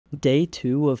Day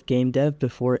 2 of game dev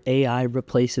before AI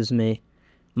replaces me.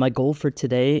 My goal for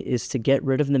today is to get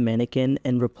rid of the mannequin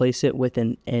and replace it with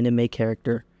an anime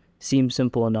character. Seems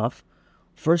simple enough.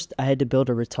 First, I had to build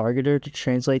a retargeter to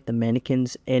translate the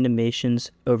mannequin's animations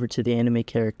over to the anime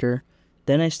character.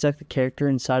 Then I stuck the character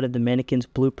inside of the mannequin's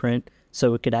blueprint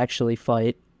so it could actually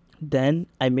fight. Then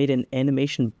I made an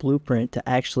animation blueprint to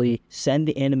actually send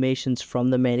the animations from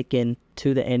the mannequin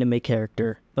to the anime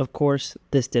character. Of course,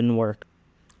 this didn't work.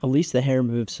 At least the hair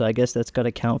moves, so I guess that's got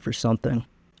to count for something.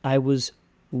 I was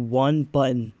one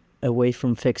button away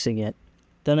from fixing it.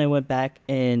 Then I went back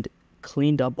and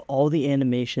cleaned up all the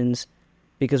animations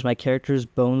because my character's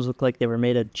bones look like they were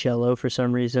made of jello for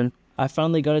some reason. I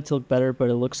finally got it to look better, but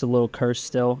it looks a little cursed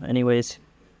still. Anyways,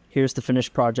 here's the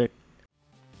finished project.